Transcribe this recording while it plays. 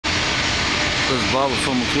This is Bubba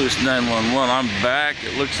from Police 911. I'm back.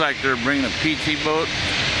 It looks like they're bringing a PT boat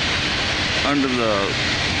under the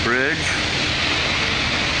bridge.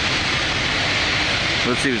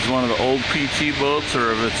 Let's see if it's one of the old PT boats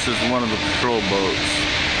or if it's just one of the patrol boats.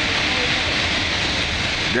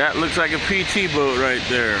 That looks like a PT boat right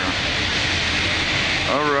there.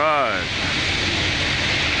 All right.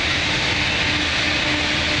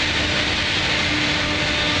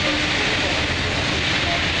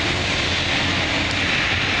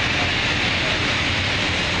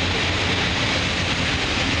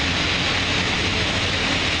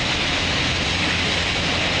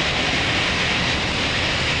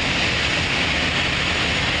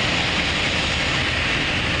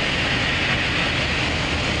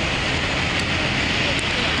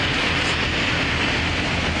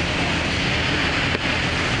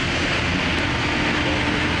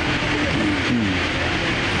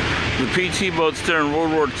 The PT boats during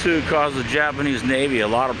World War II caused the Japanese Navy a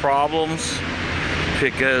lot of problems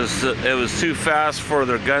because it was too fast for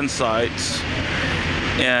their gun sights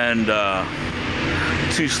and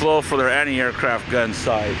too slow for their anti-aircraft gun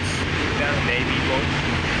sights. Is that a Navy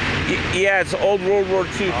boat? Yeah, it's an old World War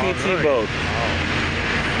II PT really? boat. Oh.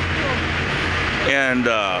 And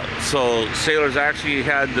so sailors actually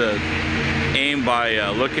had to aim by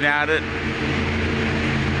looking at it.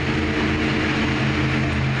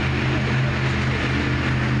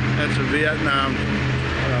 That's a Vietnam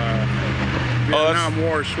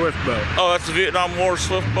War swift boat. Oh, that's the Vietnam War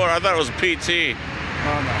swift boat? I thought it was a PT.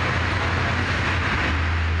 Oh, no.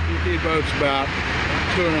 PT boat's about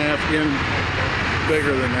 2.5 yen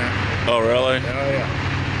bigger than that. Oh, really? Oh,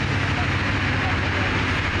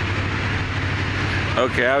 yeah.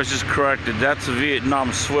 Okay, I was just corrected. That's a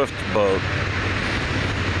Vietnam swift boat.